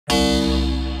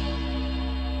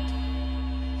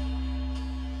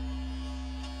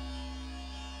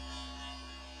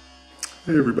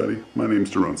Hey everybody, my name's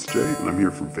Jerome J, and I'm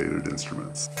here from Faded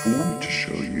Instruments. I wanted to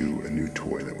show you a new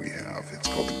toy that we have. It's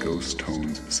called the Ghost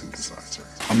Tones Synthesizer.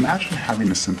 Imagine having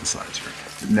a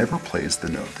synthesizer that never plays the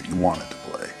note that you want it to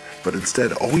play, but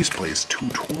instead always plays two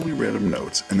totally random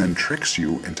notes and then tricks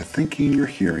you into thinking you're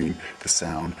hearing the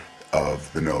sound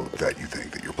of the note that you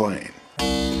think that you're playing.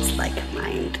 It's like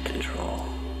mind control.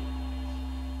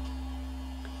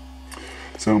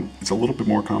 So it's a little bit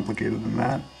more complicated than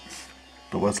that,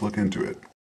 but let's look into it.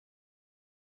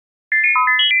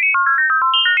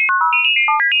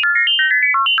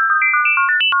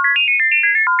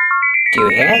 Do you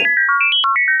hear it?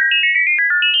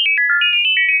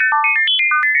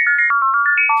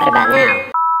 What about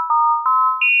now?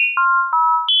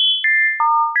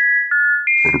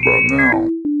 What about now?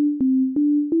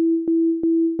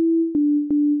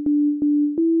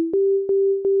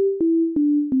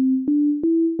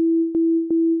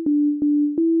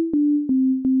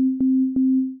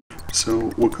 So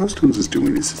what Ghost Tones is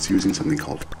doing is it's using something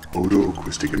called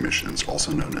Otoacoustic Emissions,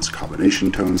 also known as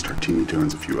combination tones, tartini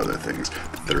tones, a few other things,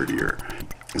 the third ear.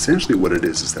 Essentially what it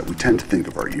is that we tend to think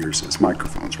of our ears as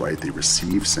microphones, right? They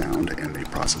receive sound and they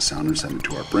process sound and send it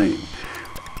to our brain.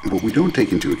 What we don't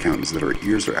take into account is that our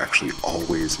ears are actually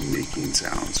always making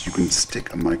sounds. You can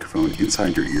stick a microphone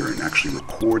inside your ear and actually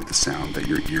record the sound that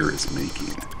your ear is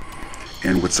making.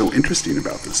 And what's so interesting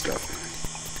about this stuff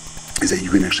is that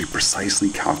you can actually precisely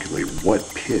calculate what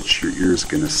pitch your ear is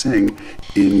going to sing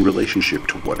in relationship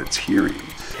to what it's hearing.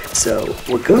 So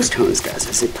what Ghost Tones does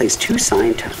is it plays two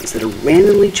sine tones that are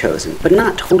randomly chosen, but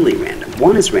not totally random.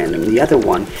 One is random, the other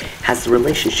one has the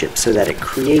relationship so that it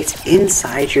creates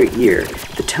inside your ear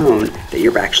the tone that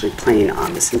you're actually playing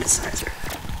on the synthesizer.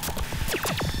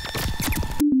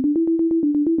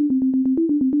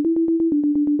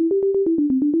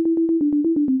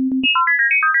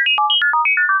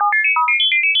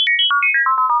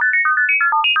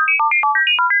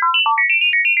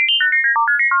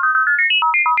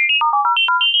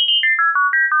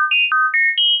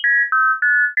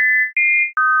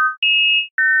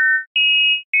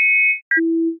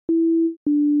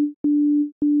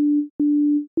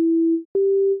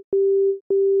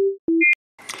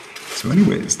 So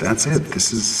anyways, that's it.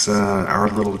 This is our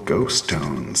little Ghost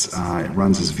Tones. It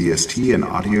runs as VST and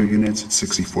audio units,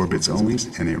 64 bits only,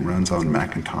 and it runs on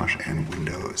Macintosh and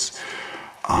Windows.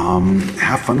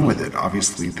 Have fun with it.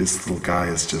 Obviously, this little guy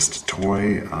is just a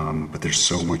toy, but there's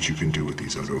so much you can do with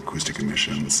these Otoacoustic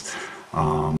Emissions.